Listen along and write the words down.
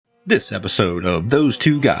This episode of Those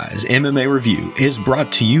Two Guys MMA Review is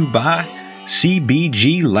brought to you by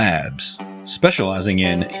CBG Labs, specializing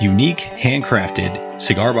in unique handcrafted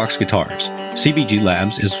cigar box guitars. CBG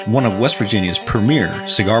Labs is one of West Virginia's premier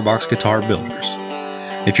cigar box guitar builders.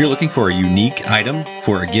 If you're looking for a unique item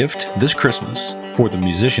for a gift this Christmas for the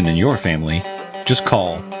musician in your family, just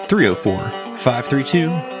call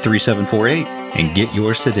 304-532-3748 and get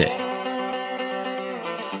yours today.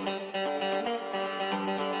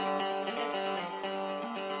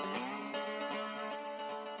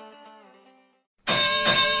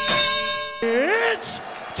 It's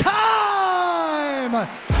time!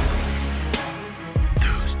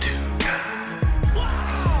 Those two guys.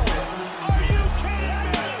 Wow! Are you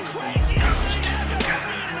kidding me? Craziest thing I've ever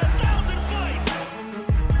seen in 1,000 fights!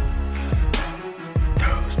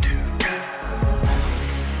 Those two guys.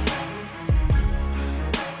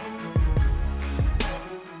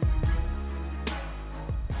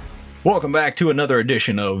 Welcome back to another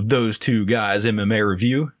edition of Those Two Guys MMA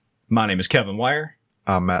Review. My name is Kevin Wire,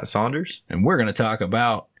 I'm Matt Saunders. and we're going to talk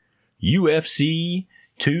about UFC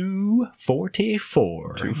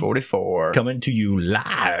 244. 244. Coming to you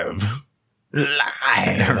live.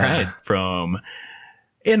 Right, from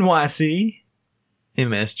NYC,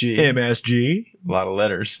 MSG. MSG. A lot of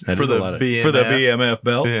letters. That for is the a lot of- BMF. for the BMF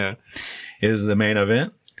belt. Yeah. Is the main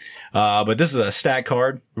event. But this is a stack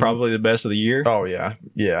card, probably the best of the year. Oh, yeah.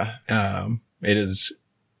 Yeah. It is,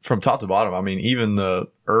 From top to bottom, I mean, even the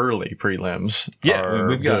early prelims Yeah, are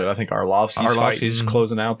we've got- good. I think Arlovsky's Arlovsky's fighting.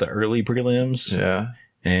 closing out the early prelims. Yeah.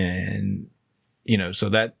 And, so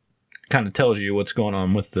that kind of tells you what's going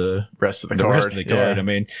on with the Rest of the, the card. rest of the card. Yeah. I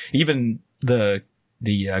mean, even the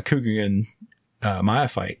Kugan Maya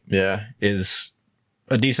fight Yeah. is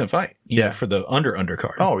a decent fight. you know, Yeah. for the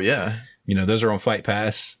undercard. Oh, yeah. Those are on Fight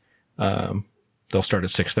Pass. They'll start at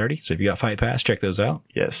 6:30. So if you got Fight Pass, check those out.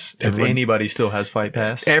 Yes. Everyone- if anybody still has Fight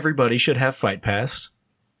Pass. Everybody should have Fight Pass.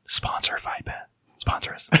 Sponsor Fight Pass.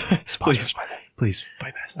 Sponsor us. Sponsor Please. us, Fight Pass. Please,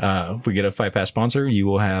 Fight Pass. If we get a Fight Pass sponsor, you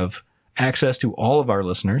will have access to all of our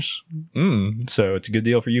listeners. So it's a good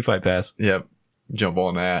deal for you, Fight Pass. Yep. Jump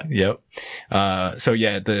on that. Yep. So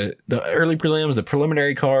yeah, the early prelims, the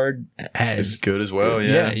preliminary card It's has good as well.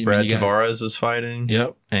 Yeah, Yeah. I mean, Brad you got- Tavares is fighting.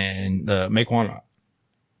 yep, and Maquan.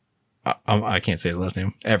 I can't say his last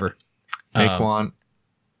name ever. Maquan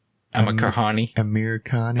Amakarhani.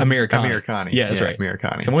 Americani. Americani. Americani. Yeah, that's right.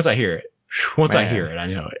 Americani. And once I hear it, I Man. hear it, I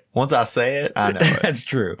know it. Once I say it, I know it. That's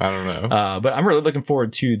true. I don't know. But I'm really looking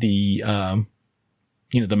forward to the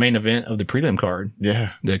the main event of the prelim card,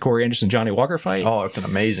 Yeah. the Corey Anderson Johnny Walker fight. Oh, it's an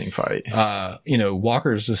amazing fight.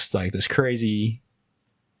 Walker's just like this crazy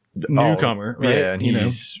newcomer, right? Yeah, and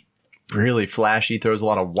he's really flashy, throws a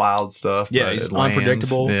lot of wild stuff. Yeah, but he's it lands.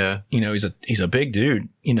 unpredictable. Yeah. He's a big dude.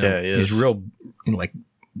 Yeah, he is. He's real like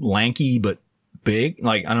lanky but big.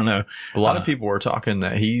 Like, I don't know. A lot of people were talking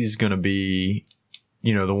that he's going to be,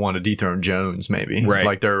 the one to dethrone Jones, maybe. Right.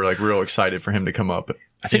 Like, they're like real excited for him to come up.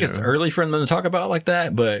 I think you it's know. early for him to talk about like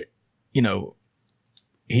that, but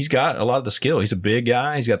he's got a lot of the skill. He's a big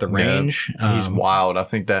guy. He's got the range. He's wild. I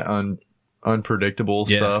think that unpredictable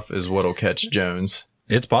Yeah. stuff is what'll catch Jones.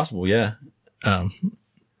 It's possible, yeah. But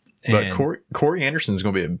and Corey Anderson's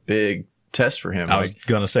going to be a big test for him. I was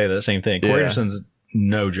gonna say that same thing. Corey Yeah. Anderson's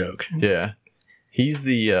no joke. Yeah. He's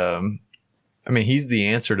the he's the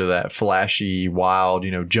answer to that flashy, wild,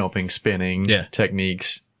 jumping, spinning Yeah.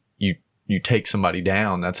 techniques. You take somebody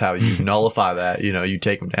down. That's how you nullify that. You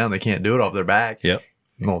take them down. They can't do it off their back. Yep.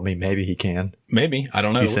 Well, maybe he can. Maybe. I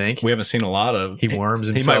don't know. You think? We haven't seen a lot of He worms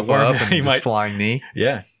might himself worm- up and he his might- flying knee.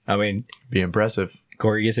 Yeah. I mean, Be impressive.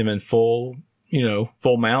 Corey gets him in full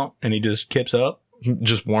mount and he just kips up.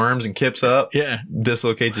 Just worms and kips up. Yeah.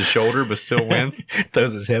 Dislocates his shoulder, but still wins.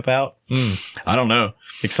 Throws his hip out. I don't know.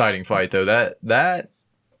 Exciting fight though.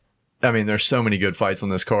 There's so many good fights on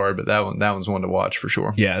this card, but that one's one to watch for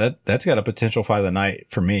sure. Yeah, that's got a potential fight of the night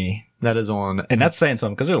for me. That is on. And that's saying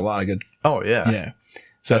something because there's a lot of good. Oh yeah. Yeah.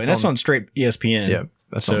 So That's that's on- on straight ESPN. Yeah,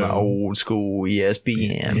 that's So- on the old school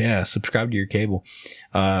ESPN. Yeah. Subscribe to your cable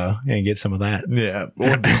and get some of that. Yeah,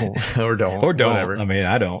 or don't, or don't, Or don't. Whatever. I mean,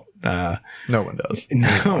 I don't. No one does.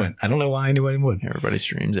 No, I don't know why anybody would. Everybody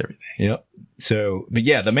streams everything. Yep. So, but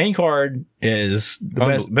yeah, the main card is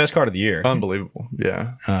the best card of the year. Unbelievable.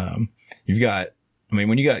 Yeah, You've got,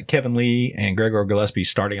 when you got Kevin Lee and Gregor Gillespie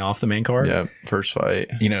starting off the main card, yeah. First fight.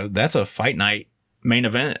 That's a fight night main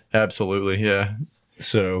event. Absolutely. Yeah,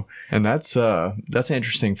 So, and that's an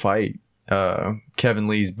interesting fight. Kevin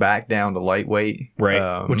Lee's back down to lightweight,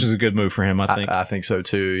 right, which is a good move for him, I think. I think so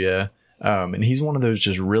too. Yeah, and he's one of those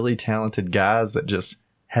just really talented guys that just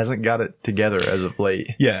hasn't got it together as of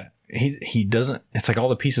late. Yeah. he doesn't. It's like all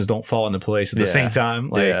the pieces don't fall into place at the same time.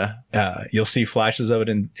 Like you'll see flashes of it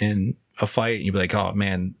in a fight, and you'll be like, oh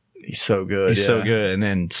man, he's so good. He's so good, and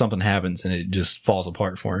then something happens and it just falls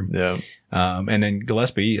apart for him. Yeah. And then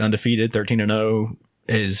Gillespie, undefeated, 13-0,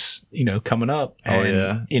 is coming up.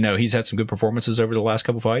 And, he's had some good performances over the last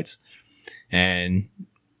couple fights, and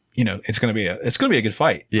it's gonna be a good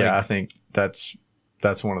fight. Yeah, I think that's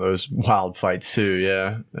one of those wild fights too.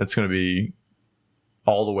 Yeah, that's gonna be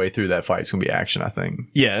all the way through that fight. It's gonna be action, I think.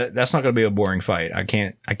 Yeah, that's not gonna be a boring fight. I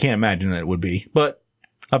can't imagine that it would be, but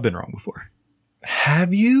I've been wrong before.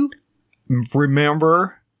 Have you?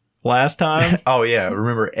 Remember last time? Oh yeah,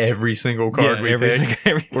 remember every single card we picked?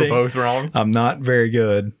 Everything. We're both wrong. I'm not very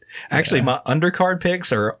good. Actually, my undercard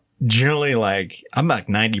picks are generally I'm like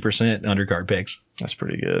 90% undercard picks. That's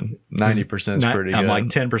pretty good. 90% is pretty good. I'm like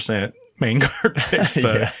 10% main card picks,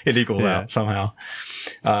 so it equals out somehow.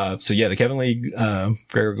 So yeah, the Kevin Lee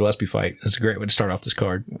Gregor Gillespie fight is a great way to start off this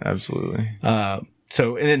card. Absolutely.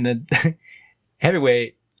 So and then the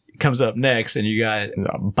heavyweight comes up next, and you got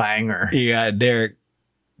a banger. You got Derek,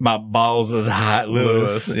 my balls is hot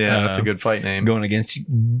Lewis. Yeah, that's a good fight name. Going against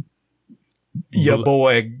your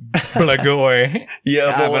boy Blagoy.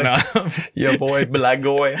 Yeah, boy. Your boy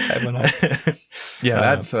Blagoy. Yeah,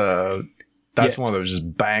 that's one of those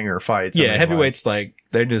just banger fights. Yeah, heavyweights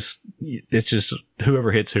it's just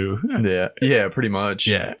whoever hits who. Yeah, pretty much.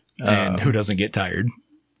 Yeah, and who doesn't get tired.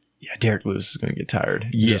 Yeah, Derek Lewis is going to get tired.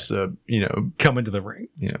 Yeah. Just, come into the ring.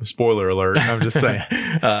 Spoiler alert. I'm just saying.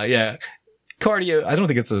 Yeah. Cardio, I don't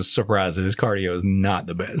think it's a surprise that his cardio is not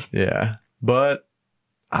the best. Yeah. But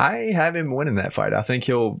I have him winning that fight. I think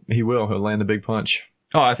he'll land a big punch.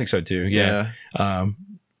 Oh, I think so too. Yeah.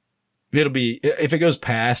 It'll be, if it goes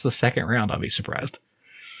past the second round, I'll be surprised.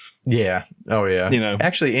 Yeah. Oh, yeah.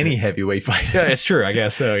 Actually, any heavyweight fight. Yeah, it's true. I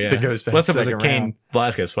guess so. Yeah. If it goes past unless it was the a second Cain round.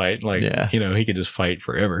 Velasquez fight, he could just fight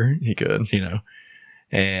forever. He could.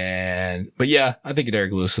 But yeah, I think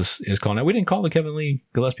Derek Lewis is calling it. We didn't call the Kevin Lee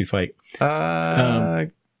Gillespie fight.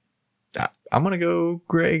 I'm gonna go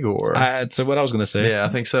Gregor. So what I was gonna say. Yeah, I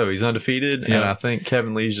think so. He's undefeated, and I think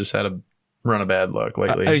Kevin Lee's just had a run of bad luck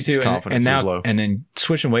lately. His confidence is low. And then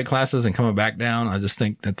switching weight classes and coming back down, I just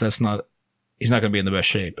think that's not. He's not going to be in the best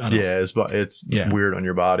shape. It's weird on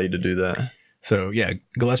your body to do that. So yeah,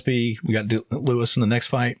 Gillespie. We got Lewis in the next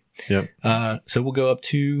fight. Yep. So we'll go up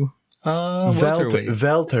to welterweight.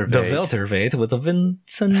 The welterweight with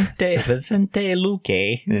Vicente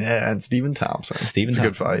Luque. Yeah, and Stephen Thompson. It's a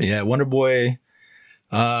good fight. Yeah, Wonder Boy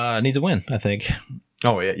needs a win, I think.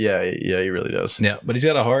 Oh yeah, he really does. Yeah, but he's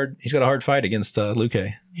got a hard fight against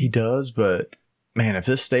Luque. He does, but man, if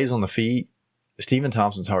this stays on the feet, Stephen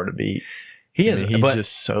Thompson's hard to beat. He is. He's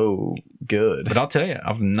just so good. But I'll tell you,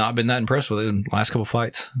 I've not been that impressed with him the last couple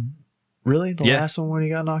fights. Really? The last one when he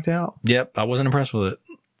got knocked out? Yep, I wasn't impressed with it.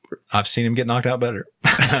 I've seen him get knocked out better.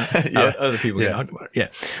 Other people get knocked out. Yeah,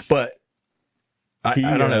 but I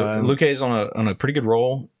don't know. Luque's on a pretty good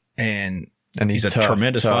roll, and he's a tough,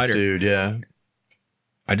 tremendous fighter, dude. Yeah.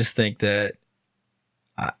 I just think that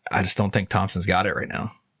I just don't think Thompson's got it right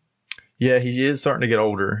now. Yeah, he is starting to get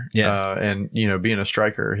older. Yeah. And, being a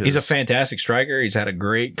striker. He's a fantastic striker. He's had a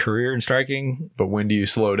great career in striking. But when do you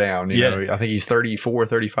slow down? You know, I think he's 34,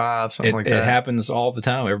 35, something like that. It happens all the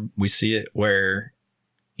time. We see it where,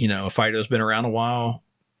 a fighter that's been around a while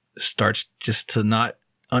starts just to not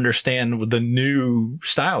understand the new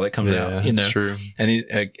style that comes out. That's true.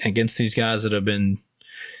 And against these guys that have been,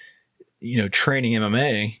 training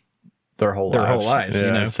MMA their whole lives,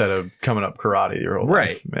 yeah, instead of coming up karate your whole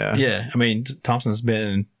life. Yeah. I mean, Thompson's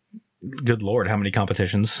been, good Lord, how many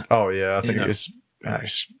competitions? Oh yeah, I think his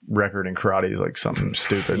record in karate is like something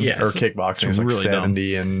stupid. Or kickboxing is like really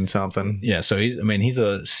 70 dumb. And something. Yeah, so he's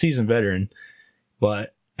a seasoned veteran,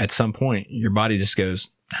 but at some point your body just goes,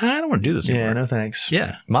 I don't want to do this anymore. Yeah, no thanks.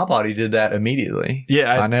 Yeah. My body did that immediately.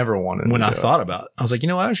 Yeah. I never wanted when I thought about it. I was like,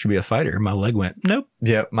 I should be a fighter. My leg went, nope.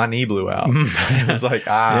 Yeah, my knee blew out. It was like,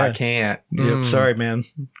 I can't. Yep, sorry, man.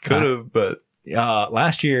 Could have, but...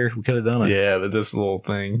 last year, we could have done it. Yeah, but this little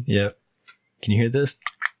thing. Yep. Can you hear this?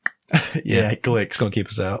 Yeah, it clicks. It's going to keep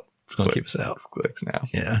us out. It's going to keep us out. It clicks now.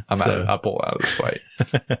 Yeah. I pull out of this fight.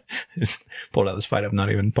 Pulled out of this fight I'm not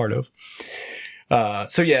even part of.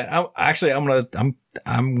 So yeah,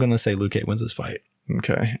 I'm gonna say Luque wins this fight.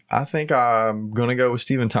 Okay, I think I'm gonna go with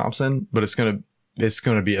Stephen Thompson, but it's gonna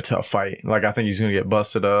be a tough fight. Like I think he's gonna get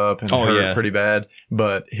busted up and hurt pretty bad,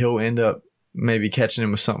 but he'll end up maybe catching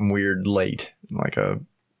him with something weird late, like a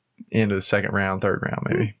end of the second round, third round,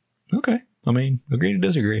 maybe. Okay, I mean, agree to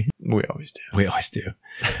disagree. We always do. We always do.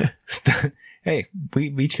 Hey,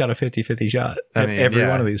 we each got a 50-50 shot at every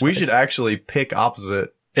one of these fights. We should actually pick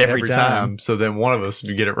opposite every time. So then one of us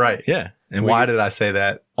would get it right. Yeah. And why did I say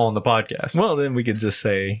that on the podcast? Well, then we could just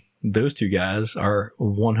say those two guys are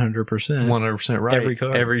 100%. 100% right. Every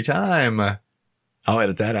card. Every time. I'll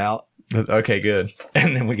edit that out. Okay, good.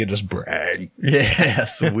 And then we could just brag. Yeah,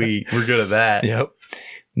 sweet. We're good at that. Yep.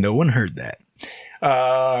 No one heard that.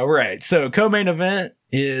 Right. So co-main event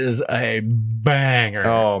is a banger.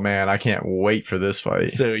 Oh, man. I can't wait for this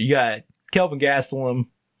fight. So you got Kelvin Gastelum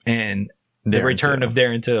and the return of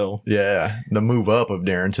Darren Till. Yeah. The move up of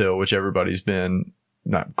Darren Till, which everybody's been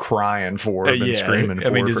not crying for, been screaming for. I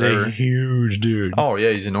mean, he's forever. a huge dude. Oh,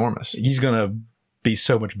 yeah. He's enormous. He's going to be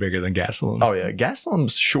so much bigger than Gastelum. Oh, yeah.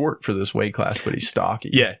 Gastelum's short for this weight class, but he's stocky.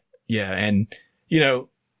 Yeah. Yeah. And, you know,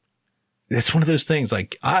 it's one of those things,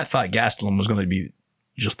 like, I thought Gastelum was going to be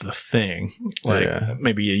just the thing, like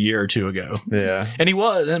maybe a year or two ago. Yeah. And he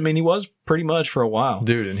was. I mean, he was pretty much for a while.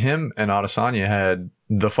 Dude, and him and Adesanya had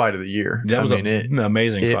the fight of the year. That was an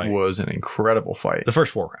amazing fight. It was an incredible fight. The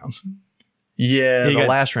first 4 rounds. Yeah, the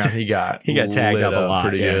last round he got tagged up a lot.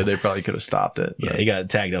 Pretty good. They probably could have stopped it. Yeah, he got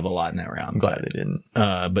tagged up a lot in that round. I'm glad they didn't.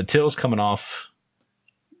 But Till's coming off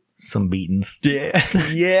some beatings. Yeah.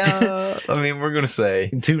 Yeah. I mean, we're going to say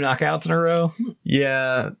 2 knockouts in a row.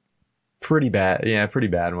 Yeah. Pretty bad. Yeah, pretty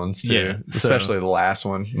bad ones too. Yeah, especially the last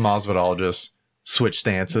one. Masvidal just switched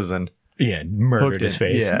stances and murdered his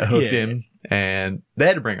face. Yeah, hooked him, and they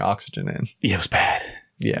had to bring oxygen in. Yeah, it was bad.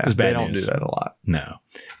 Yeah, it was bad. They don't do that a lot. No,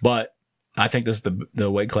 but I think this is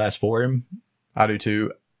the weight class for him. I do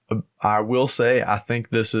too. I will say I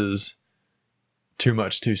think this is too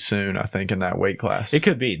much too soon. I think in that weight class, it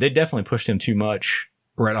could be. They definitely pushed him too much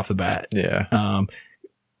right off the bat. Yeah.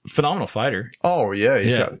 Phenomenal fighter. Oh yeah,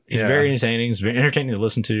 he's very entertaining. He's very entertaining to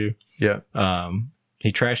listen to. Yeah.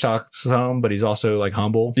 He trash talks some, but he's also like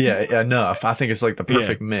humble. Yeah, enough. I think it's like the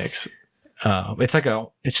perfect mix.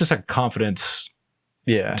 It's just a confidence.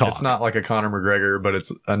 Yeah, talk. It's not like a Conor McGregor, but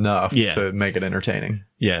it's enough to make it entertaining.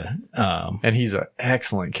 Yeah. And he's an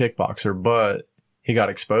excellent kickboxer, but he got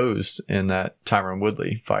exposed in that Tyron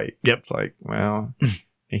Woodley fight. Yep. It's like, well,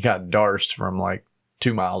 he got darsed from like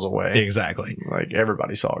 2 miles away. Exactly. Like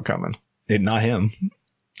everybody saw it coming. Not him.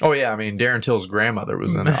 Oh yeah, I mean Darren Till's grandmother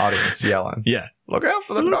was in the audience yelling. Yeah. Look out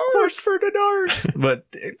for the dars. For the dars.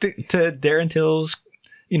 But to Darren Till's,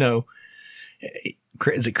 you know,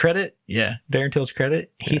 is it credit? Yeah. Darren Till's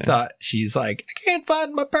credit. He thought she's like, I can't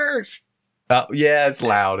find my purse. Yeah, it's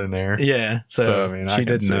loud in there. Yeah. So I mean, she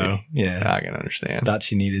didn't know. Yeah. I can understand. Thought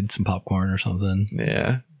she needed some popcorn or something.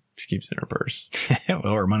 Yeah. She keeps it in her purse.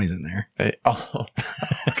 Well, her money's in there. Hey,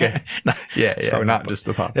 okay. Yeah. Not just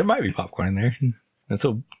the popcorn. There might be popcorn in there. And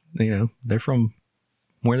so, you know, they're from,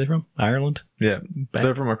 where are they from? Ireland? Yeah.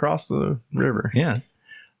 They're from across the river. Yeah.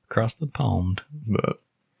 Across the pond. But,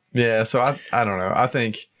 yeah, so I don't know. I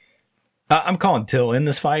think I'm calling Till in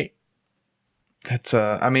this fight. That's,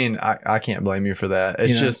 I mean, I can't blame you for that.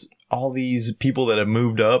 It's just all these people that have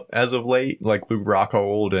moved up as of late, like Luke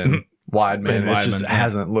Rockhold and Weidman, it just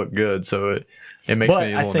hasn't looked good. So it makes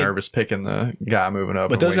me a little nervous picking the guy moving up.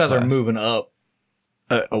 But those guys are moving up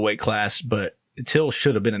a weight class, but Till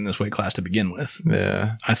should have been in this weight class to begin with.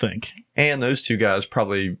 Yeah. I think. And those two guys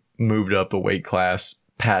probably moved up a weight class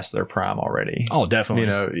past their prime already. Oh, definitely. You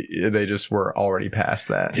know, they just were already past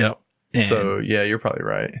that. Yep. And so, yeah, you're probably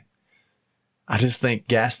right. I just think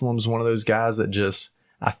Gastelum's one of those guys that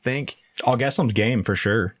I think... Gastelum's game for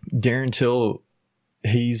sure. Darren Till,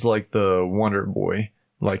 he's like the wonder boy.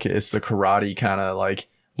 Like, it's the karate kind of like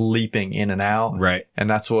leaping in and out. Right. And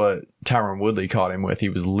that's what Tyron Woodley caught him with. He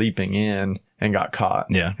was leaping in and got caught.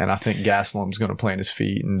 Yeah. And I think Gastelum's going to plant his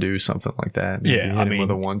feet and do something like that. Maybe yeah. hit him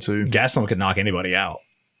with a 1-2. Gastelum could knock anybody out.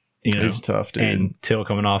 You know? He's tough, dude. And Till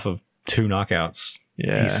coming off of 2 knockouts.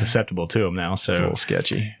 Yeah. He's susceptible to him now. So it's a little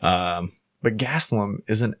sketchy. But Gastelum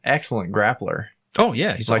is an excellent grappler. Oh,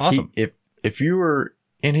 yeah. He's like awesome. If you were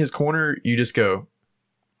in his corner, you just go,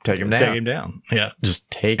 take him down. Take him down. Yeah. Just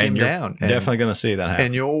take him down. Definitely going to see that happen.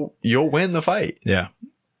 And you'll win the fight. Yeah.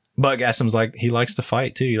 But Gastelum's like, he likes to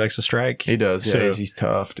fight too. He likes to strike. He does. So, yeah, he's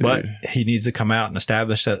tough, dude. But he needs to come out and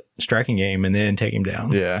establish that striking game and then take him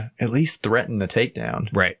down. Yeah. At least threaten the takedown.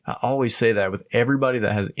 Right. I always say that with everybody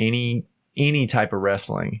that has any type of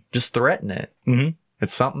wrestling. Just threaten it. Mm-hmm.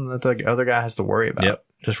 It's something that the other guy has to worry about. Yep.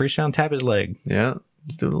 Just reach down and tap his leg. Yeah.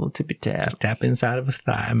 Just do a little tippy tap. Just tap inside of his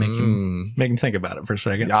thigh. Make him think about it for a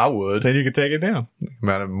second. Yeah, I would. Then you can take it down. Think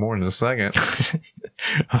about it more in a second.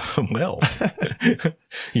 Well,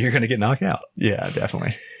 you're going to get knocked out. Yeah,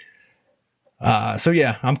 definitely. So,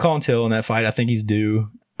 yeah, I'm calling Till in that fight. I think he's due.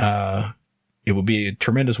 It will be a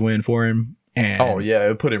tremendous win for him. And oh, yeah,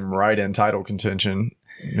 it put him right in title contention.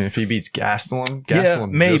 I mean, if he beats Gastelum, Yeah,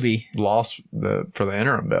 maybe. just lost for the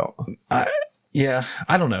interim belt. Yeah,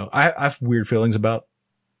 I don't know. I have weird feelings about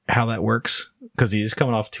how that works because he's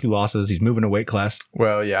coming off 2 losses. He's moving a weight class.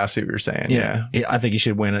 Well, yeah, I see what you're saying. Yeah. I think he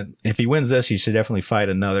should win it. If he wins this, he should definitely fight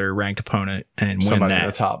another ranked opponent and Somebody win in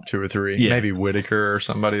that. the top 2 or 3. Yeah. Maybe Whitaker or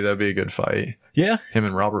somebody. That'd be a good fight. Yeah, Him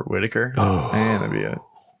and Robert Whitaker. Oh. Man, that'd be a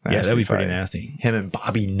nasty that'd be fight. pretty nasty. Him and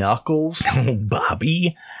Bobby Knuckles. Oh,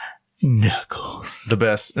 Bobby Knuckles. The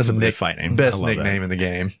best. That's a good fight name. Best I love nickname that. in the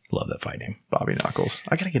game. Love that fight name. Bobby Knuckles.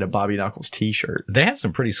 I gotta get a Bobby Knuckles t-shirt. They had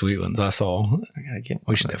some pretty sweet ones I saw. I gotta get.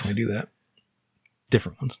 We should definitely do that.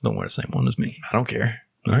 Different ones. Don't wear the same one as me. I don't care.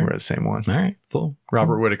 All right. We're the same one. All right. Full.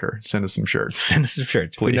 Robert Whitaker, send us some shirts. Send us some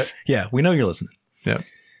shirts. Please. We know you're listening. Yeah.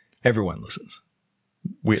 Everyone listens.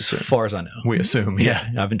 We As assume. far as I know. We assume. Yeah.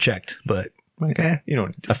 I haven't checked, but You don't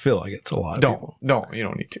need to. I feel like it's a lot of people. Don't. You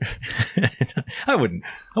don't need to. I wouldn't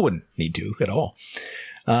need to at all.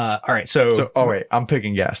 All right. So Oh wait, I'm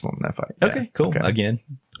picking Gastelum in that fight. okay, Yeah. cool. Okay. Again,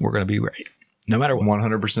 we're going to be right. No matter what.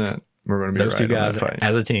 100%. We're going to be Those right two on guys that fight.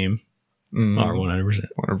 as a team are 100%.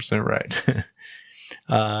 100%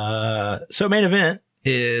 right. So main event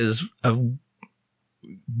is a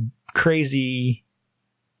crazy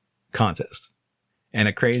contest and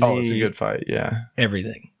a crazy Oh, it's a good fight. Yeah.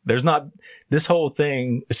 everything. There's not this whole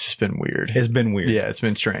thing It's just been weird. has been weird. Yeah, it's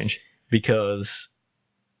been strange. Because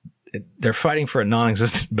they're fighting for a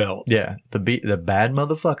non-existent belt. Yeah, the bad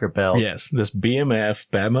motherfucker belt. Yes, this BMF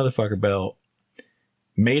bad motherfucker belt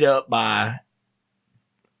made up by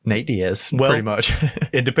Nate Diaz, Well- pretty much.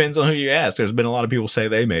 it depends on who you ask. There's been a lot of people say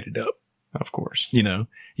they made it up. Of course. You know,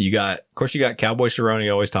 you got Cowboy Cerrone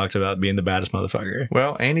always talked about being the baddest motherfucker.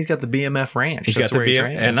 Well, and he's got the BMF ranch. He's That's got the where he BMF,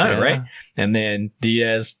 trains. and I know, Yeah. right? And then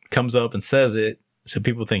Diaz comes up and says it, so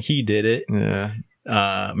people think he did it. Yeah.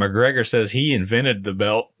 McGregor says he invented the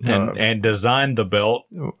belt and designed the belt.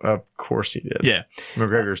 Of course he did. Yeah.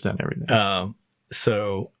 McGregor's done everything.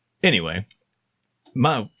 So anyway,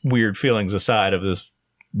 my weird feelings aside of this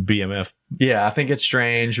BMF. Yeah, I think it's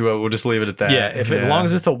strange. Well, we'll just leave it at that. Yeah, as long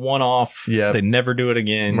as it's a one-off, Yeah. they never do it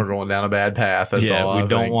again. we're going down a bad path. That's all. we I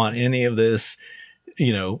don't think. want any of this.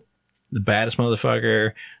 You know, the baddest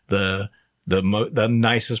motherfucker, the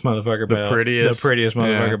nicest motherfucker The belt, prettiest. the prettiest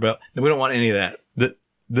motherfucker Yeah. belt. We don't want any of that.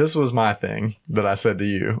 This was my thing that I said to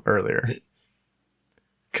you earlier.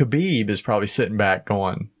 Khabib is probably sitting back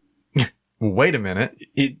going, well, wait a minute.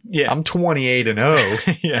 Yeah, I'm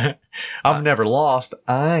 28-0. yeah, I've never lost.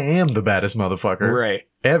 I am the baddest motherfucker right.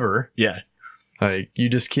 ever. Yeah, Like, you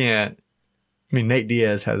just can't. I mean, Nate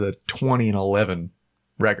Diaz has a 20-11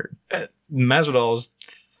 record. Masvidal's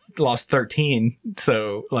lost 13,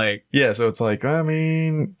 so like Yeah, so it's like, I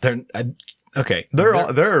mean, they're okay. they're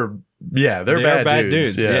bad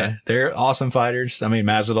dudes. Yeah. They're awesome fighters. I mean,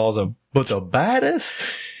 Masvidal's But the baddest?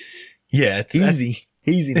 it's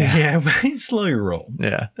Easy now. Yeah, but slow your roll.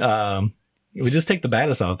 Yeah. We just take the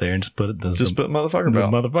baddest out there and just put it. Just put motherfucker the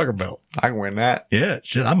belt. motherfucker belt. I can win that. Yeah,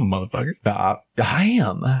 shit, I'm a motherfucker. I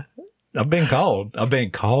am. I've been called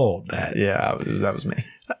that. Yeah, that was me.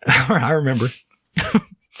 I remember.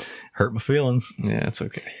 Hurt my feelings. Yeah, it's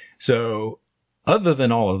okay. So, other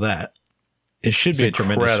than all of that, it should be a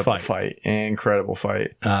tremendous fight. Incredible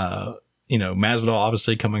fight. You know, Masvidal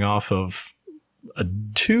obviously coming off of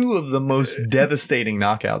Two of the most devastating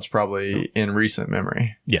knockouts probably in recent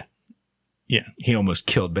memory. yeah, he almost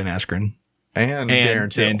killed Ben Askren And Darren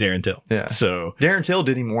Till. and Darren Till. Yeah. So Darren Till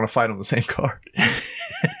didn't even want to fight on the same card.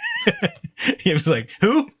 he was like,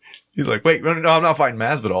 "Who? He's like, wait, no, I'm not fighting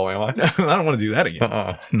Masvidal, am I? I don't want to do that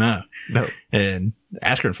again." No. No. And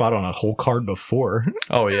Askren fought on a whole card before.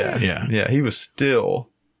 Oh, yeah. Yeah. Yeah, he was still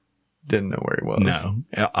didn't know where he was.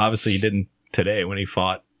 No, obviously he didn't today when he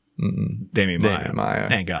fought Damian Maia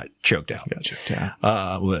and got choked out. Got choked out.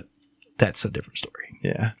 But that's a different story.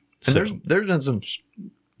 Yeah. So- And there's been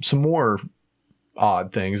some more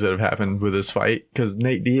odd things that have happened with this fight because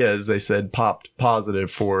Nate Diaz, they said, popped positive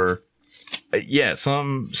for Yeah,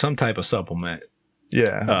 some type of supplement,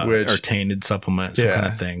 which or tainted supplement, some Yeah.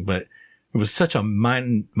 kind of thing. But it was such a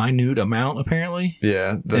minute amount, apparently.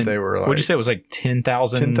 that And they were like what'd you say it was like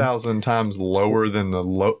 10,000? 10,000 times lower than the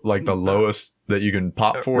lowest that you can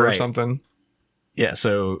pop for or Right. something. Yeah,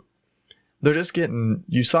 so They're just getting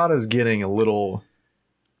USADA's getting a little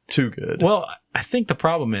too good. well, I think the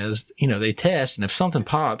problem is, you know, they test, and if something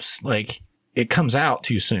pops, like it comes out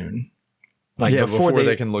too soon. Like before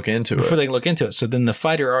they can look into before it. they look into it. So then the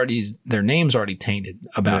fighter their name's already tainted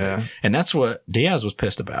about Yeah. it. And that's what Diaz was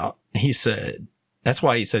pissed about. He said, that's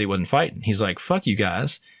why he said he wasn't fighting. He's like, fuck you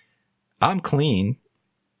guys. I'm clean.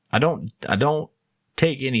 I don't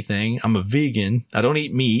take anything. I'm a vegan. I don't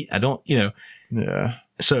eat meat. I don't, you know, Yeah.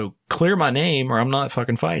 So clear my name or I'm not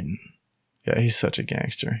fucking fighting. Yeah, he's such a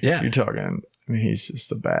gangster. Yeah. You're talking, I mean, he's just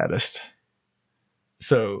the baddest.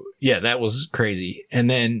 So, yeah, that was crazy. And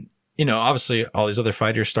then, you know, obviously all these other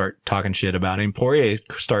fighters start talking shit about him. Poirier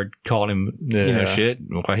started calling him, you know, shit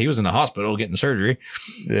while he was in the hospital getting surgery.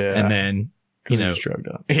 Yeah. And then, you know, he was drugged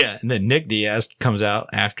up. yeah. And then Nick Diaz comes out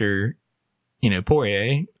after, you know,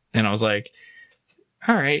 Poirier. And I was like,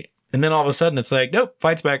 all right. And then all of a sudden it's like, nope,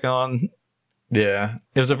 fight's back on. Yeah.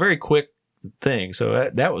 It was a very quick thing. So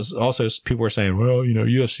that was also, people were saying, well, you know,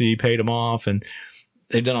 UFC paid him off and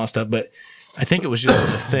they've done all that stuff. But I think it was just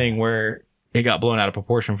a thing where it got blown out of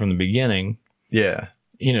proportion from the beginning. Yeah.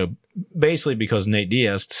 You know, basically because Nate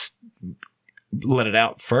Diaz let it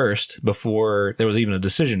out first before there was even a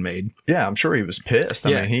decision made. Yeah, I'm sure he was pissed.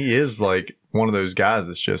 I mean, he is like one of those guys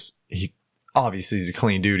that's just, obviously he's a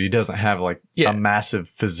clean dude. He doesn't have like a massive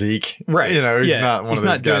physique. Right. You know, he's not one of those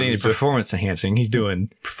guys. He's not doing any performance enhancing. He's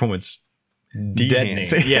doing performance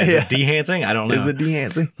de-hancing. Yeah. De-hancing? I don't know. Is it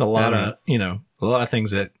de-hancing? A lot of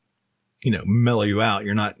things that, you know, mellow you out.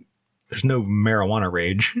 There's no marijuana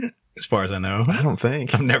rage as far as I know. I don't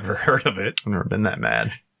think. I've never heard of it. I've never been that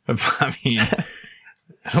mad. I mean,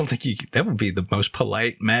 I don't think that would be the most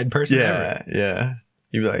polite mad person ever. Yeah.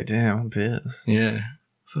 You'd be like, damn, I'm pissed. Yeah.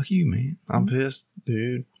 Fuck you, man. I'm pissed,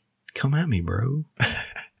 dude. Come at me, bro.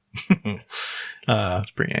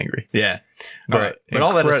 It's pretty angry. Yeah. But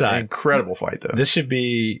all that aside, incredible fight though. This should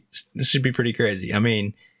be pretty crazy. I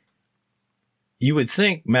mean, you would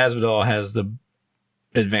think Masvidal has the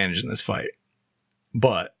advantage in this fight,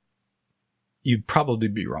 but you'd probably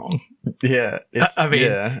be wrong. Yeah.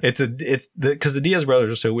 It's because the Diaz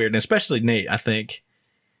brothers are so weird, and especially Nate. I think,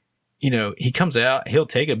 you know, he comes out, he'll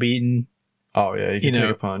take a beating. Oh yeah, he can take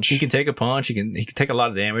a punch. He can take a punch. He can take a lot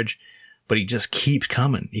of damage, but he just keeps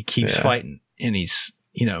coming. He keeps fighting, and he's,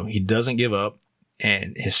 you know, he doesn't give up,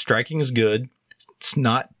 and his striking is good. It's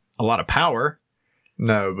not a lot of power.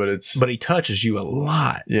 No, but he touches you a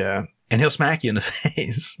lot. Yeah. And he'll smack you in the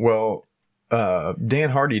face. Well, Dan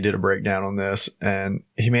Hardy did a breakdown on this, and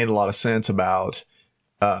he made a lot of sense about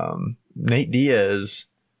Nate Diaz.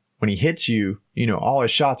 When he hits you, you know, all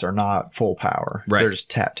his shots are not full power. Right. They're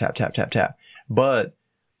just tap, tap, tap, tap, tap. But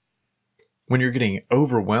when you're getting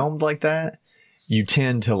overwhelmed like that, you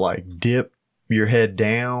tend to like dip your head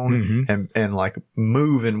down and like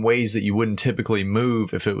move in ways that you wouldn't typically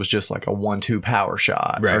move if it was just like a 1-2 power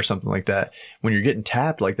shot or something like that. When you're getting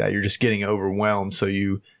tapped like that, you're just getting overwhelmed. So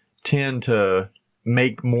you tend to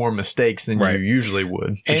make more mistakes than you usually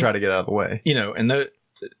would to try to get out of the way. You know, and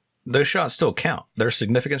those shots still count. They're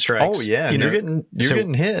significant strikes. Oh yeah, you're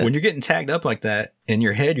getting hit. When you're getting tagged up like that in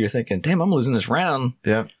your head, you're thinking, "Damn, I'm losing this round."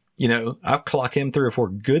 Yeah. You know, I've clocked him 3 or 4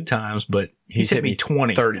 good times, but he's hit me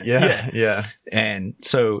 20, 30. Yeah. And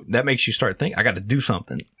so that makes you start thinking, I got to do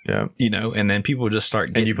something. Yeah. You know, and then people just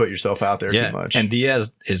start and you put yourself out there too much. And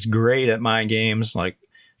Diaz is great at mind games, like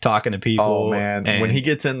talking to people. Oh man, when he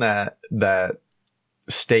gets in that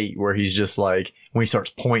state where he's just like, when he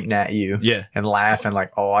starts pointing at you and laughing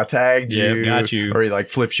like, oh, I tagged you, got you, or he like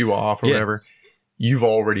flips you off or whatever, you've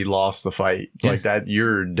already lost the fight. Like that,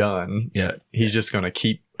 you're done. Yeah. He's just going to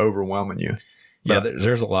keep overwhelming you. But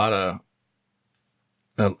there's a lot of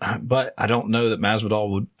but I don't know that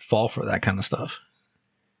Masvidal would fall for that kind of stuff.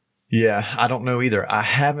 Yeah, I don't know either. I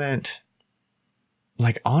haven't,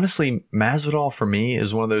 like, honestly, Masvidal for me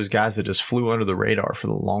is one of those guys that just flew under the radar for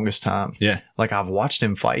the longest time. Yeah. Like, I've watched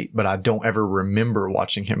him fight, but I don't ever remember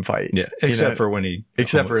watching him fight. Yeah. Except for when he...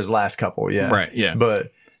 Except for his last couple, yeah. Right, yeah.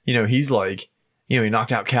 But, you know, he's like, you know, he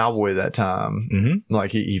knocked out Cowboy that time. Mm-hmm.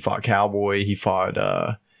 Like, he fought Cowboy. He fought...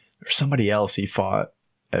 there's somebody else he fought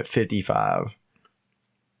at 55.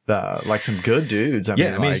 Like, some good dudes. I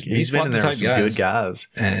mean, like, he's been in there with some good guys.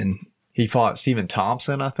 And... He fought Stephen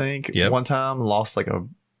Thompson, I think, one time. Lost it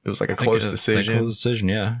was like a close decision. Close decision,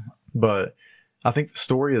 yeah. But I think the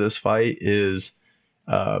story of this fight is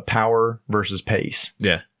power versus pace.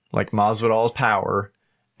 Yeah. Like Masvidal's power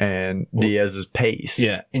and Diaz's pace.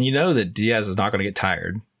 Yeah. And you know that Diaz is not going to get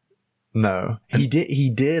tired. No. He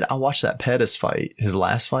did. I watched that Pettis fight, his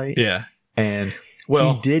last fight. Yeah. And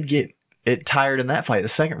he did get it tired in that fight. The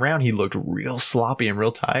second round, he looked real sloppy and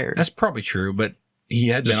real tired. That's probably true, but he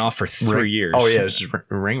had been off for 3 years. Oh, yeah. It's just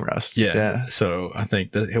ring rust. Yeah. So I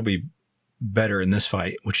think that he'll be better in this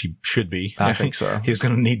fight, which he should be. I think so. He's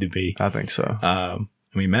going to need to be. I think so. I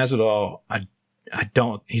mean, Masvidal,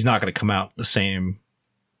 he's not going to come out the same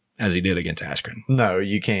as he did against Askren. No,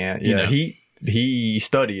 you can't. Yeah. You know, he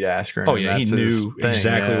studied Askren. Oh, yeah. He knew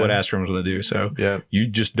exactly what Askren was going to do. So you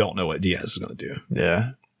just don't know what Diaz is going to do.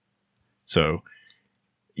 Yeah. So,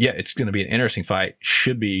 yeah, it's going to be an interesting fight.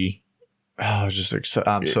 Should be Oh, I'm so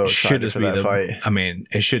It should excited just for be that fight. I mean,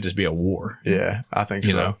 it should just be a war. Yeah, I think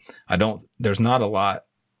You so. know, there's not a lot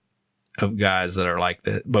of guys that are like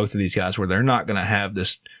that. Both of these guys where they're not going to have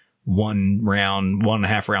this 1 and a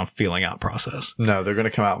half round feeling out process. No, they're going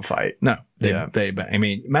to come out and fight. No, Yeah. I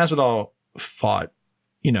mean, Masvidal fought,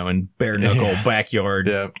 you know, in bare knuckle backyard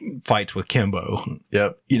Yep. fights with Kimbo.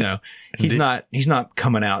 Yep. You know, he's Indeed. not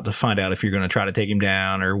coming out to find out if you're going to try to take him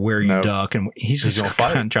down or where you No. duck, and he's just gonna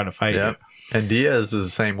going fight. to try to fight Yep. And Diaz is the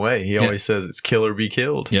same way. He always says it's kill or be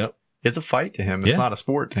killed. you. Yep. It's a fight to him. It's Yeah. not a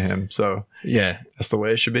sport to him. So Yeah. that's the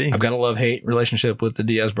way it should be. I've got a love-hate relationship with the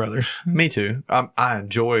Diaz brothers. Me too. I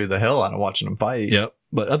enjoy the hell out of watching them fight. Yep.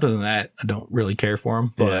 But other than that, I don't really care for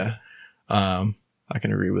him. But, Yeah, I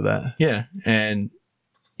can agree with that. yeah. And,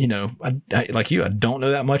 you know, I like you, I don't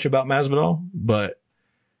know that much about Masvidal, but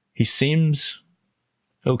he seems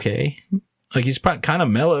okay. Like he's probably kind of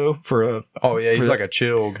mellow for a, Oh yeah, he's For- like a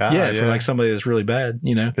chill guy. for like somebody that's really bad,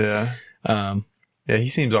 you know? yeah. Yeah, he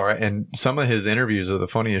seems all right. And some of his interviews are the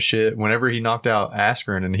funniest shit. Whenever he knocked out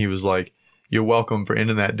Askren and he was like, "You're welcome for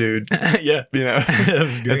ending that dude." Yeah. You know, That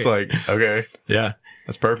was great. it's like, okay, Yeah.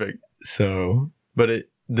 that's perfect. So, But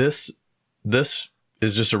this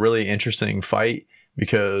is just a really interesting fight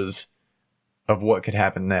because of what could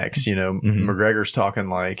happen next. You know, Mhm. McGregor's talking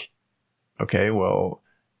like, okay, well,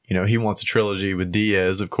 you know, he wants a trilogy with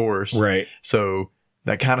Diaz, of course. right. So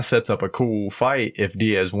that kind of sets up a cool fight if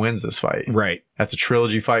Diaz wins this fight. Right. That's a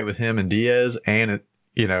trilogy fight with him and Diaz, and it,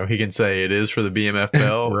 you know, he can say it is for the BMF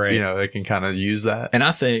belt. Right. You know, they can kind of use that. And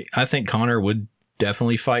I think Connor would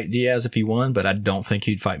definitely fight Diaz if he won, but I don't think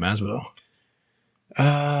he'd fight Masvidal.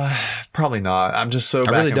 Probably not. I'm just so I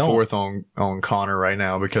back really and don't. forth on Connor right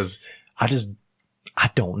now because I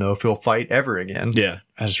don't know if he'll fight ever again. Yeah.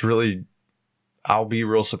 I'll be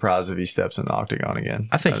real surprised if he steps in the octagon again.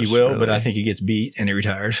 I think he just will, but really- I think he gets beat and he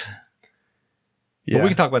retires. yeah. But we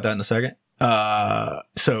can talk about that in a second.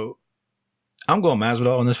 So I'm going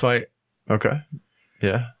Masvidal in this fight. Okay.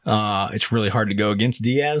 Yeah. It's really hard to go against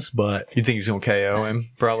Diaz, but You think he's gonna KO him?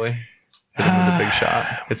 Probably. Hit him with a big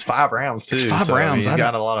shot. It's 5 rounds too. It's 5 so, I mean, rounds. he's I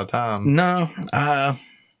got a lot of time. no,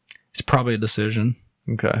 it's probably a decision.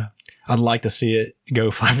 Okay. I'd like to see it go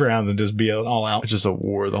 5 rounds and just be an all out It's just a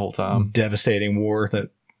war the whole time. devastating war that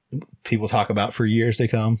people talk about for years to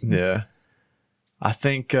come. Yeah. I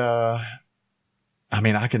think, I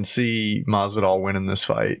mean, I can see Masvidal winning this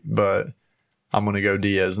fight, but I'm going to go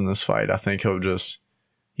Diaz in this fight. I think he'll just,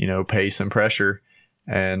 you know, pace and pressure.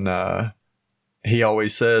 And he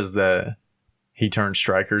always says that he turns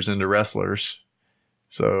strikers into wrestlers.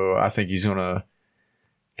 So I think he's going to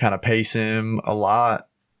kind of pace him a lot,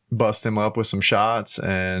 bust him up with some shots,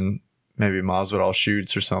 and maybe Masvidal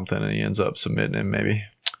shoots or something and he ends up submitting him maybe.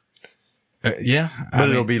 Yeah, But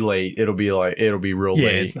it'll be late. It'll be real Yeah,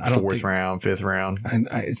 late. I don't 4th think- round, 5th round. and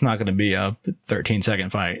it's not going to be a 13-second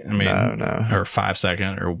fight. I mean, No. or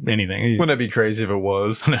 5-second or anything. Wouldn't that be crazy if it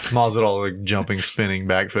was? Masvidal like jumping, spinning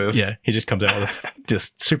back fist. Yeah, he just comes out with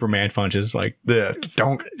just Superman punches like Yeah.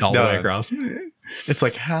 Don't all the way done. across. It's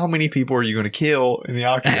like, how many people are you going to kill in the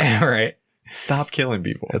octagon? Right. Stop killing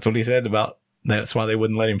people. That's what he said about. That's why they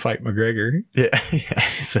wouldn't let him fight McGregor. Yeah. Yeah.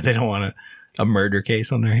 So they don't want a murder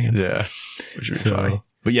case on their hands. Yeah. Which would be funny. So,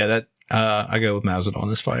 but yeah, that I go with Masvidal on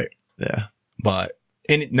this fight. Yeah. But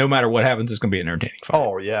no matter what happens, it's going to be an entertaining fight.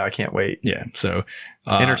 Oh, yeah. I can't wait. Yeah. So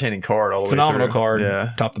Entertaining card all the way phenomenal through. card.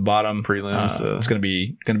 Yeah. Top to bottom. Prelims, It's going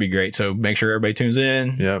to be great. So make sure everybody tunes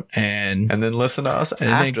in. Yep. And And then listen to us then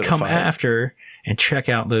after come the fight. after and check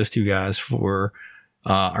out those two guys for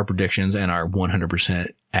our predictions and our 100%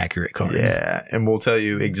 accurate card. Yeah. And we'll tell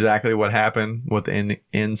you exactly what happened, what the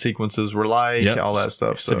end sequences were like, Yep. all that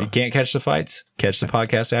stuff. So if you can't catch the fights, catch the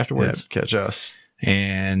podcast afterwards. yeah, catch us.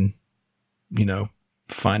 And, you know,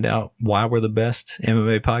 find out why we're the best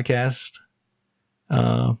MMA podcast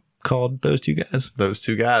called Those Two Guys. Those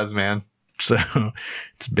two guys, man. So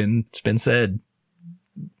it's been said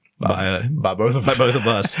by By both of us. both of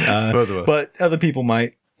us. Both of us. But other people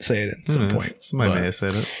might say it at some point. Somebody But- may have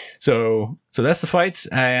said it. So that's the fights,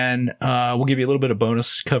 and we'll give you a little bit of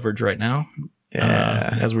bonus coverage right now.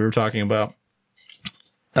 Yeah. As we were talking about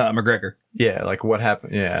McGregor. Yeah, like what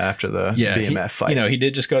happened? Yeah, after the BMF fight. You know,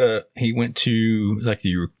 he went to like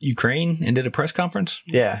the Ukraine and did a press conference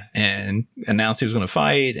yeah, and announced he was going to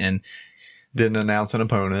fight. And didn't announce an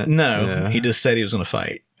opponent. no, Yeah. he just said he was going to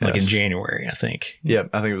fight like in Yes. January, I think. Yep,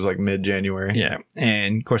 I think it was like mid-January. Yeah,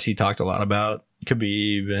 and of course he talked a lot about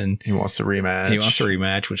Khabib and He wants to rematch. he wants a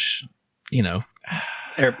rematch, which you know,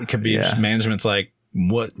 Khabib's Yeah. management's like,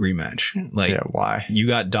 what rematch? Like, Yeah, why? you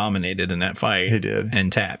got dominated in that fight. He did.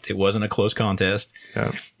 And tapped. It wasn't a close contest.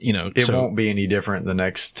 Yeah. You know, It won't be any different the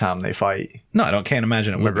next time they fight. No, I can't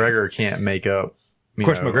imagine it would be. McGregor can't make up. Of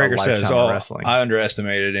course, McGregor says, wrestling. I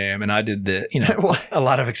underestimated him, and I did the, What? a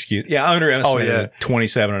lot of excuse. Yeah, I underestimated Oh, yeah.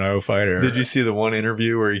 27-0 fighter. Did you see the one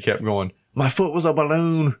interview where he kept going, my foot was a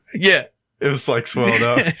balloon? Yeah. It was like swelled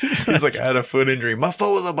up. He's like, I had a foot injury. My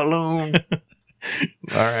foot was a balloon. All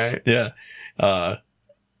right. Yeah.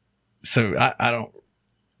 So I don't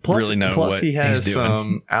really know Plus, what he has he's doing.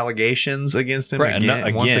 some allegations against him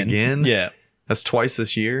Right, once again. Yeah. That's twice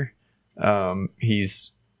this year.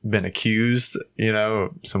 He's been accused,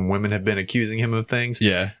 some women have been accusing him of things.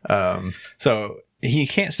 Yeah. So he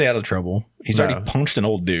can't stay out of trouble. He's No. already punched an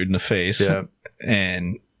old dude in the face. Yeah.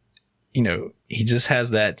 And, he just has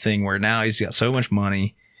that thing where now he's got so much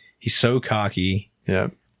money. He's so cocky. Yeah.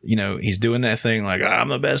 He's doing that thing like, I'm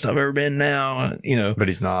the best I've ever been now, But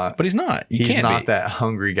he's not. But he's not. He's can't not be. that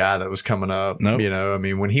hungry guy that was coming up. Nope. I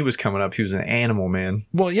mean, when he was coming up, he was an animal, man.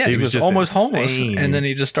 Well, yeah, He he was was just almost homeless. insane. And then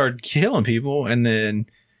he just started killing people. And then,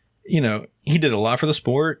 he did a lot for the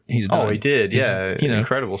sport. He's done. Oh, he did. He's- Yeah.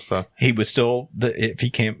 Incredible stuff. He was still, if he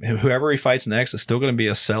came, whoever he fights next is still going to be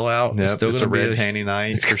a sellout. Yeah. It's still It's going a to be red panty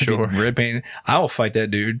night it's for gonna be sure. Red panty. I will fight that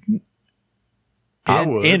dude. I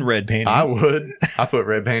would. In red panties. I would. I put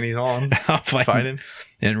red panties on. I'll fight Fight him.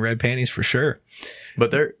 in red panties for sure.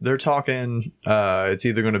 But they're talking. It's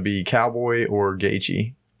either going to be Cowboy or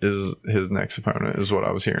Gaethje is his next opponent, is what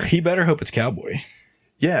I was hearing. He better hope it's Cowboy.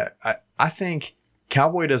 Yeah, I think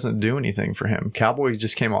Cowboy doesn't do anything for him. Cowboy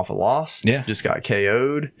just came off a loss. Yeah. Just got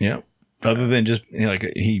KO'd. Yeah. Other than just like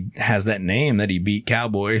he has that name that he beat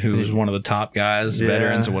Cowboy, who was one of the top guys, Yeah.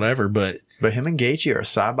 veterans or whatever. But him and Gaethje are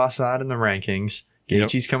side by side in the rankings. Yep.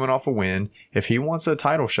 Gaethje's coming off a win. If he wants a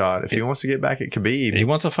title shot, if he wants to get back at Khabib, he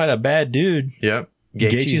wants to fight a bad dude. yep,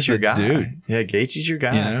 Gaethje's Gaethje's your the guy. dude. Yeah, Gaethje's your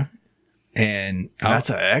guy. And And that's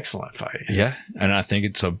an excellent fight. yeah, and I think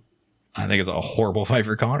it's a horrible fight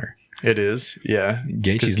for Connor. It is. Yeah.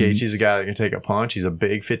 Because Gaethje's a guy that can take a punch. He's a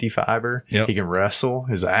big 55er. Yep. He can wrestle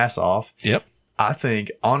his ass off. Yep. I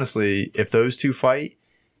think, honestly, if those two fight,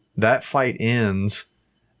 that fight ends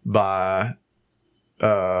by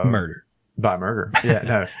Murder. By murder. Yeah,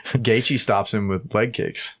 no. Gaethje stops him with leg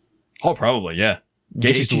kicks. Oh, probably, yeah.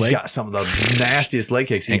 Gaethje's got some of the nastiest leg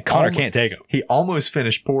kicks. And Connor can't take him. He almost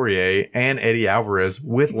finished Poirier and Eddie Alvarez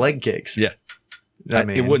with leg kicks. Yeah. I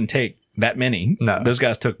mean, it wouldn't take that many. No. Those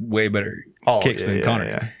guys took way better kicks than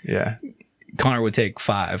Connor. Yeah. Connor would take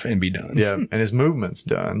 5 and be done. Yeah. And his movement's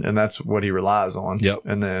done, and that's what he relies on. Yep.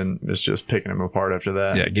 And then it's just picking him apart after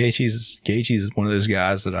that. Yeah, Gaethje's one of those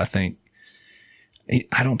guys that I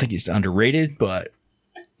don't think he's underrated, but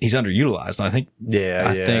he's underutilized. I think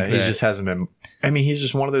I think he that- just hasn't been. I mean, he's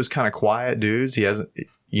just one of those kind of quiet dudes. He hasn't.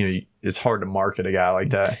 It's hard to market a guy like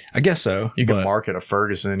that. I guess so. You can but- market a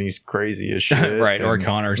Ferguson. He's crazy as shit. right, or And-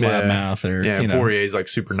 Connor's loudmouth, or yeah. Poirier's like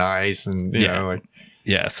super nice, and you know, like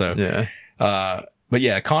yeah. So, yeah. But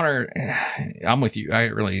yeah, Connor, I'm with you. I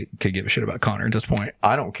really could give a shit about Connor at this point.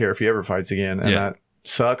 I don't care if he ever fights again, and that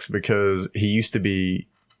sucks because he used to be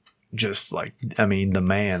just like, I mean, the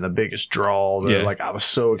man, the biggest draw. Like, I was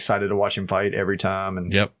so excited to watch him fight every time, and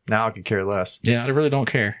now I could care less. Yeah, I really don't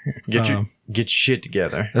care. Get your shit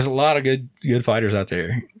together. There's a lot of good fighters out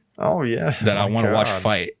there. Oh yeah, that I want to watch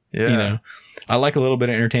fight. Yeah, I like a little bit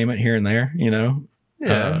of entertainment here and there.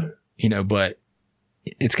 But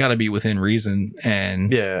it's got to be within reason.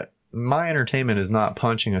 And my entertainment is not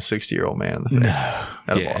punching a 60-year-old man in the face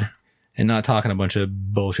at a bar. And not talking a bunch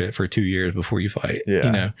of bullshit for 2 years before you fight.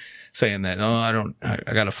 Yeah. Saying that,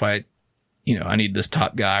 I got to fight, I need this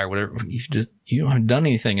top guy or whatever. You haven't done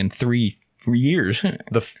anything in 3 years.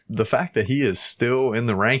 The fact that he is still in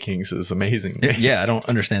the rankings is amazing. Yeah, I don't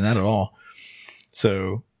understand that at all.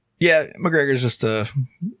 So, yeah, McGregor's just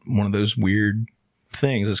one of those weird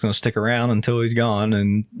things that's going to stick around until he's gone.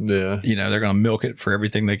 And, they're going to milk it for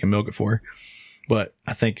everything they can milk it for. But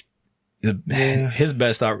I think his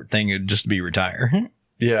best thing would just be retire.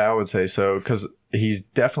 Yeah, I would say so, because he's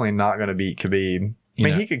definitely not going to beat Khabib. I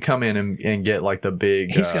mean, he could come in and get like the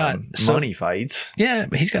big money fights. Yeah,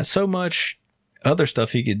 but he's got so much other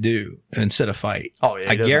stuff he could do instead of fight. Oh, yeah.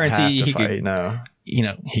 I guarantee he fight, could. No.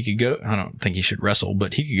 He could go. I don't think he should wrestle,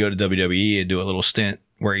 but he could go to WWE and do a little stint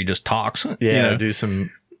where he just talks. Yeah, do some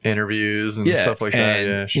interviews and stuff like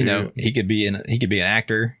that. Yeah, he could be an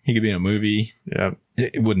actor. He could be in a movie. Yeah,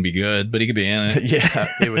 it wouldn't be good, but he could be in it. Yeah,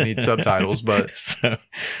 it would need subtitles, but so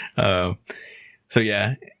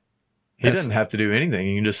yeah. He doesn't have to do anything.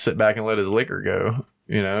 He can just sit back and let his liquor go.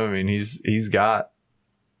 I mean, he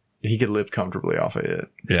could live comfortably off of it.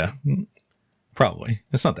 Yeah. Probably.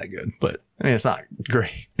 It's not that good, but I mean, it's not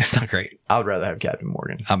great. it's not great. I would rather have Captain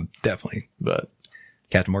Morgan, I'm definitely but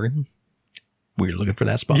Captain Morgan. We're looking for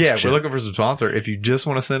that sponsorship. yeah, we're looking for some sponsor. If you just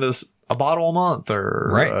want to send us a bottle a month or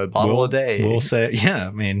right. a bottle a day, We'll say, yeah.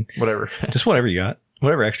 I mean, whatever. just whatever you got,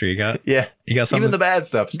 whatever extra you got. Yeah, You got something. even the bad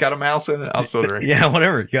stuff. It's got a mouse in it. I'll still drink. Yeah,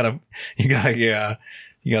 whatever. You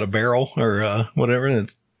got a barrel or whatever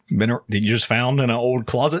that's that you just found in an old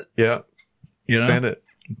closet. Yeah, You know, send it.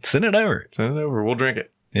 Send it over. Send it over. We'll drink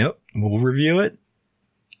it. Yep, we'll review it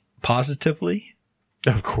positively.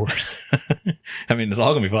 Of course. I mean, it's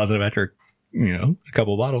all gonna be positive after a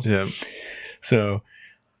couple of bottles. Yeah. So,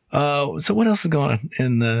 so what else is going on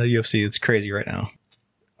in the UFC? It's crazy right now.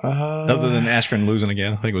 Other than Askren losing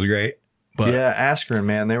again, I think it was great. But yeah, Askren,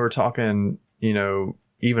 man, they were talking.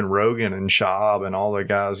 Even Rogan and Schaub and all the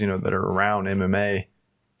guys that are around MMA,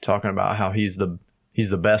 talking about how he's the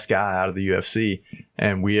best guy out of the UFC,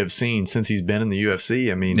 and we have seen since he's been in the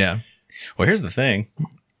UFC. I mean, yeah. Well, here's the thing.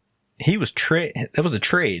 He was That was a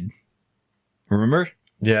trade. Remember?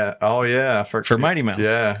 Yeah. Oh, yeah. For Mighty Mouse.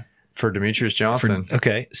 Yeah. For Demetrius Johnson.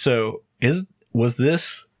 Okay. So was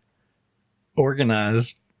this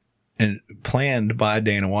organized and planned by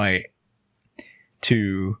Dana White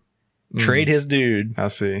to trade his dude? I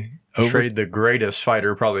see. Over- Trade the greatest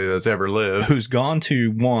fighter probably that's ever lived. Who's gone to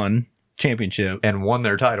one championship And won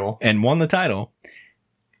their title. and won the title.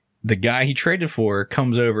 The guy he traded for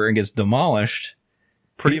comes over and gets demolished.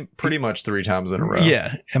 Pretty much 3 times in a row.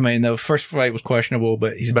 Yeah. I mean, the first fight was questionable,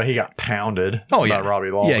 but he got pounded yeah. by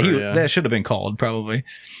Robbie Lawler. Yeah, that should have been called probably.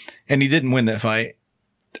 And he didn't win that fight.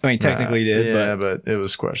 I mean, technically he did, yeah, but it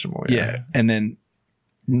was questionable. yeah. And then,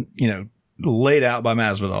 laid out by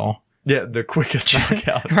Masvidal. Yeah, the quickest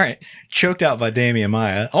knockout. Right. Choked out by Damian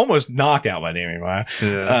Maia. Almost knocked out by Damian Maia.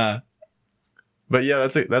 Yeah. But yeah,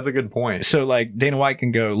 that's a good point. So like Dana White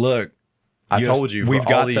can go, look, I told you. We've For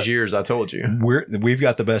got all these years. I told you. We've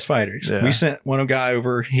got the best fighters. Yeah. We sent one guy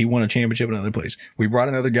over. He won a championship in another place. We brought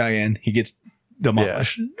another guy in. He gets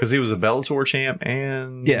demolished. Because he was a Bellator champ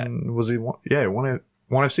and was he? One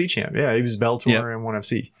FC champ. Yeah, he was Bellator and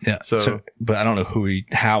 1FC. Yeah. So, but I don't know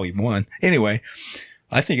how he won. Anyway,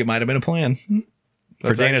 I think it might have been a plan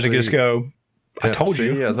for Dana to just go. I told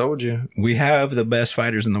you. Yeah, I told you. We have the best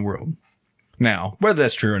fighters in the world. Now, whether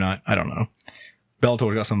that's true or not, I don't know.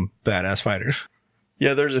 Bellator's got some badass fighters.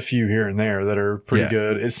 Yeah, there's a few here and there that are pretty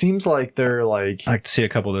good. It seems like they're like... I like to see a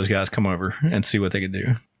couple of those guys come over and see what they could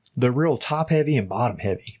do. They're real top heavy and bottom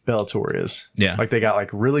heavy. Bellator is. Yeah. Like they got like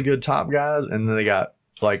really good top guys, and then they got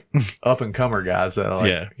like up and comer guys that are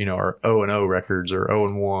like, are 0-0 records or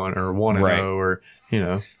 0-1 or 1-0 or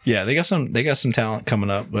Yeah, they got some talent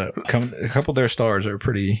coming up, but a couple of their stars are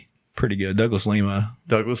pretty good. Douglas Lima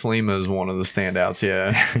is one of the standouts.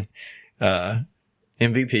 Yeah.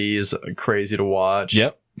 MVP is crazy to watch.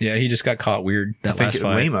 Yep. Yeah, he just got caught weird that last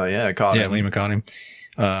fight. Lima, caught him. Yeah, Lima caught him.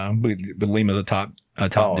 But Lima's a top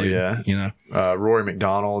dude. Yeah. Rory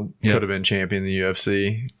McDonald could have been champion in the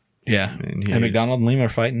UFC. Yeah. And McDonald and Lima are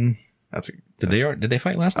fighting. Did they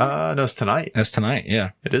fight last night? No, it's tonight. That's tonight.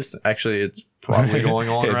 Yeah. It is. Actually, it's probably going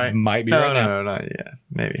on it right. Might be right now. No, not yet.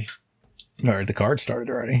 Maybe. Or the card started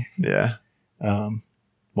already. Yeah. Well,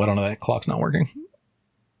 I don't know. That clock's not working.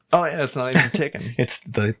 Oh, yeah. It's not even ticking. It's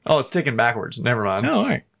ticking backwards. Never mind. Oh, all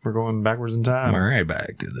right. We're going backwards in time. All right.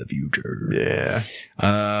 Back to the future. Yeah.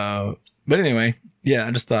 But anyway,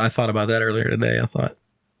 yeah, I thought about that earlier today. I thought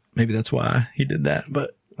maybe that's why he did that.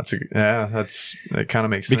 But that kind of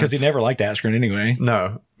makes sense. Because he never liked Askren anyway.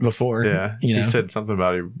 No. Before. Yeah. He said something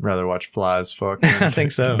about he'd rather watch flies fuck than I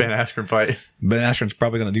think so. Ben Askren fight. Ben Askren's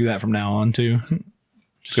probably going to do that from now on, too.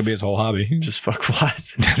 Just going to be his whole hobby. Just fuck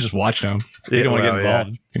flies. Just watch them. He don't want to get involved.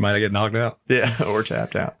 Yeah. He might get knocked out. Yeah, or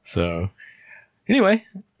tapped out. So, anyway,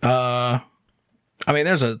 I mean,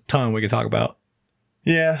 there's a ton we could talk about.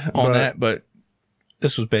 Yeah. On that, but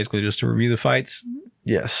this was basically just to review the fights.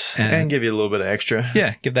 Yes. And give you a little bit of extra.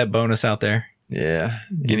 Yeah, give that bonus out there. Yeah.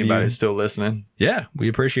 Anybody still listening? Yeah, we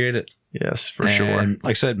appreciate it. Yes, for sure. Like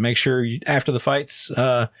I said, make sure after the fights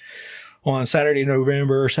on Saturday,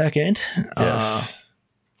 November 2nd. Yes.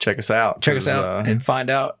 Check us out. Check us out and find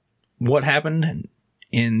out what happened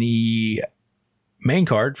in the main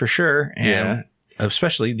card for sure. And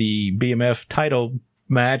especially the BMF title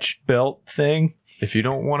match belt thing. If you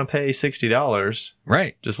don't want to pay $60,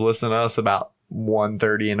 right, just listen to us about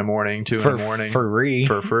 1:30 in the morning, 2 in the morning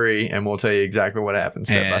for free, and we'll tell you exactly what happens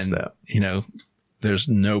step by step. There's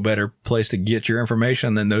no better place to get your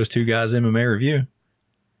information than those two guys' MMA review.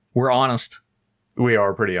 We're honest. We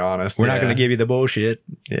are pretty honest. We're not going to give you the bullshit.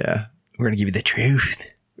 Yeah. We're going to give you the truth.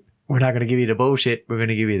 We're not going to give you the bullshit. We're going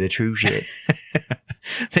to give you the true shit.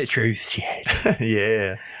 The truth shade.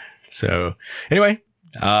 Yeah. So, anyway,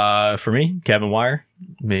 for me, Kevin Wire.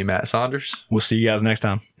 Me, Matt Saunders. We'll see you guys next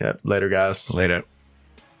time. Yep. Later, guys. Later.